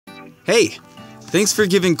Hey, thanks for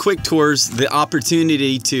giving Quick Tours the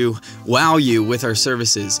opportunity to wow you with our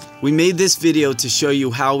services. We made this video to show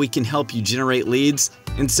you how we can help you generate leads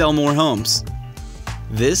and sell more homes.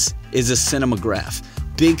 This is a cinematograph.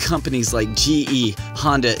 Big companies like GE,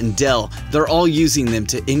 Honda, and Dell, they're all using them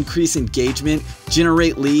to increase engagement,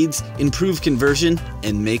 generate leads, improve conversion,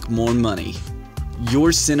 and make more money. Your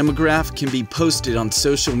cinematograph can be posted on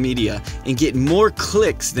social media and get more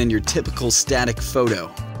clicks than your typical static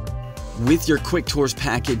photo. With your Quick Tours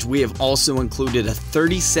package, we have also included a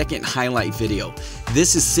 30-second highlight video.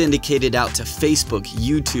 This is syndicated out to Facebook,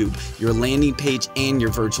 YouTube, your landing page, and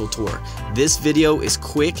your virtual tour. This video is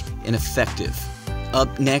quick and effective.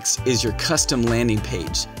 Up next is your custom landing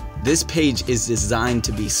page. This page is designed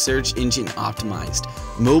to be search engine optimized,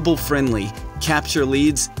 mobile friendly, capture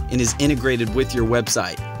leads, and is integrated with your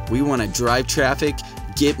website. We want to drive traffic,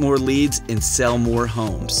 get more leads, and sell more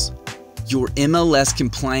homes. Your MLS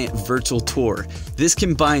compliant virtual tour. This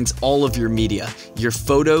combines all of your media, your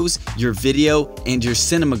photos, your video, and your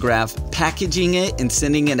cinematograph, packaging it and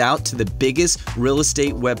sending it out to the biggest real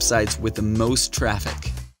estate websites with the most traffic.